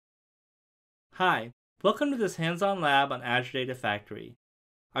Hi, welcome to this hands-on lab on Azure Data Factory.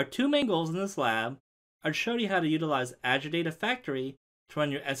 Our two main goals in this lab are to show you how to utilize Azure Data Factory to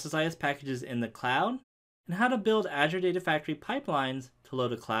run your SSIS packages in the cloud, and how to build Azure Data Factory pipelines to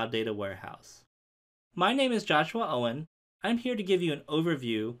load a cloud data warehouse. My name is Joshua Owen. I'm here to give you an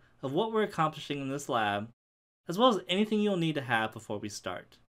overview of what we're accomplishing in this lab, as well as anything you'll need to have before we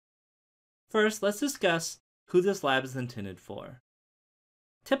start. First, let's discuss who this lab is intended for.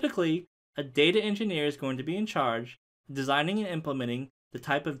 Typically, a data engineer is going to be in charge of designing and implementing the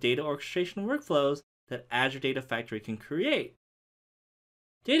type of data orchestration workflows that Azure Data Factory can create.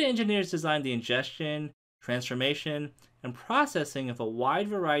 Data engineers design the ingestion, transformation, and processing of a wide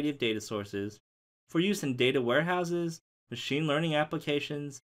variety of data sources for use in data warehouses, machine learning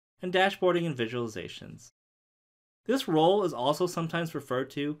applications, and dashboarding and visualizations. This role is also sometimes referred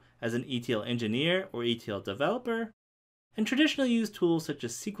to as an ETL engineer or ETL developer, and traditionally use tools such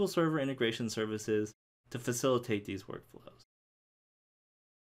as SQL Server integration services to facilitate these workflows.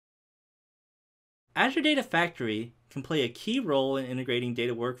 Azure Data Factory can play a key role in integrating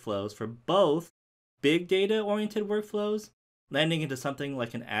data workflows for both big data-oriented workflows, landing into something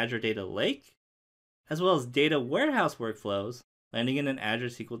like an Azure Data Lake, as well as data warehouse workflows, landing in an Azure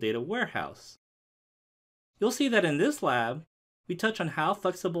SQL Data Warehouse. You'll see that in this lab, we touch on how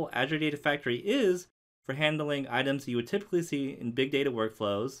flexible Azure Data Factory is for handling items that you would typically see in big data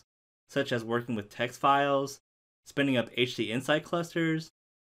workflows, such as working with text files, spinning up HT Insight clusters,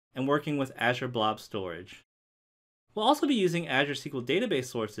 and working with Azure Blob Storage. We'll also be using Azure SQL database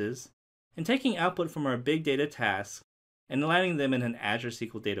sources and taking output from our big data tasks and aligning them in an Azure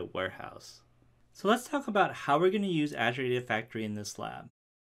SQL Data Warehouse. So let's talk about how we're going to use Azure Data Factory in this lab.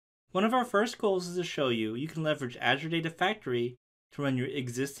 One of our first goals is to show you can leverage Azure Data Factory to run your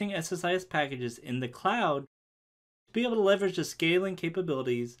existing SSIS packages in the cloud to be able to leverage the scaling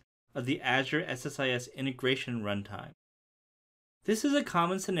capabilities of the Azure SSIS integration runtime. This is a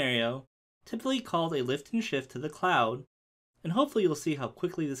common scenario, typically called a lift and shift to the cloud, and hopefully you'll see how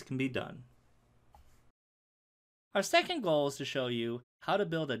quickly this can be done. Our second goal is to show you how to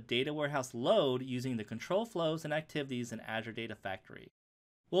build a data warehouse load using the control flows and activities in Azure Data Factory.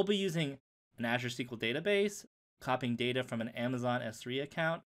 We'll be using an Azure SQL database, copying data from an Amazon S3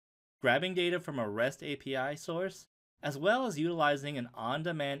 account, grabbing data from a REST API source, as well as utilizing an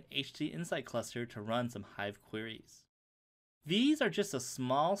on-demand HT Insight cluster to run some Hive queries. These are just a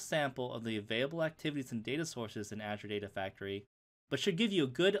small sample of the available activities and data sources in Azure Data Factory, but should give you a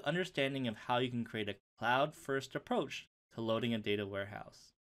good understanding of how you can create a cloud-first approach to loading a data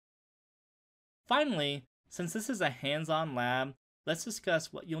warehouse. Finally, since this is a hands-on lab, let's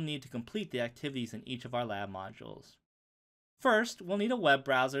discuss what you'll need to complete the activities in each of our lab modules. First, we'll need a web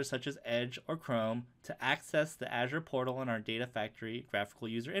browser such as Edge or Chrome to access the Azure portal in our Data Factory graphical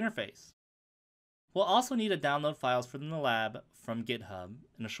user interface. We'll also need to download files from the lab from GitHub,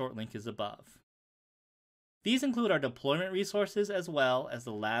 and a short link is above. These include our deployment resources as well as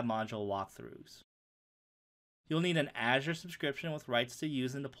the lab module walkthroughs. You'll need an Azure subscription with rights to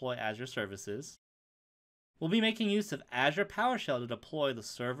use and deploy Azure services. We'll be making use of Azure PowerShell to deploy the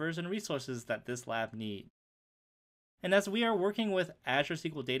servers and resources that this lab needs. And as we are working with Azure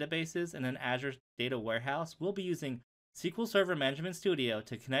SQL databases and an Azure Data Warehouse, we'll be using SQL Server Management Studio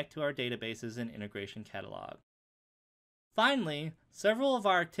to connect to our databases and integration catalog. Finally, several of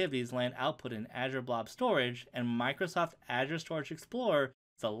our activities land output in Azure Blob Storage, and Microsoft Azure Storage Explorer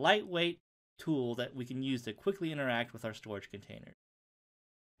is a lightweight tool that we can use to quickly interact with our storage containers.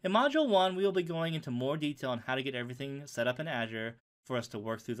 In Module 1, we will be going into more detail on how to get everything set up in Azure for us to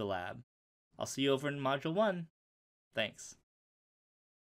work through the lab. I'll see you over in Module 1. Thanks.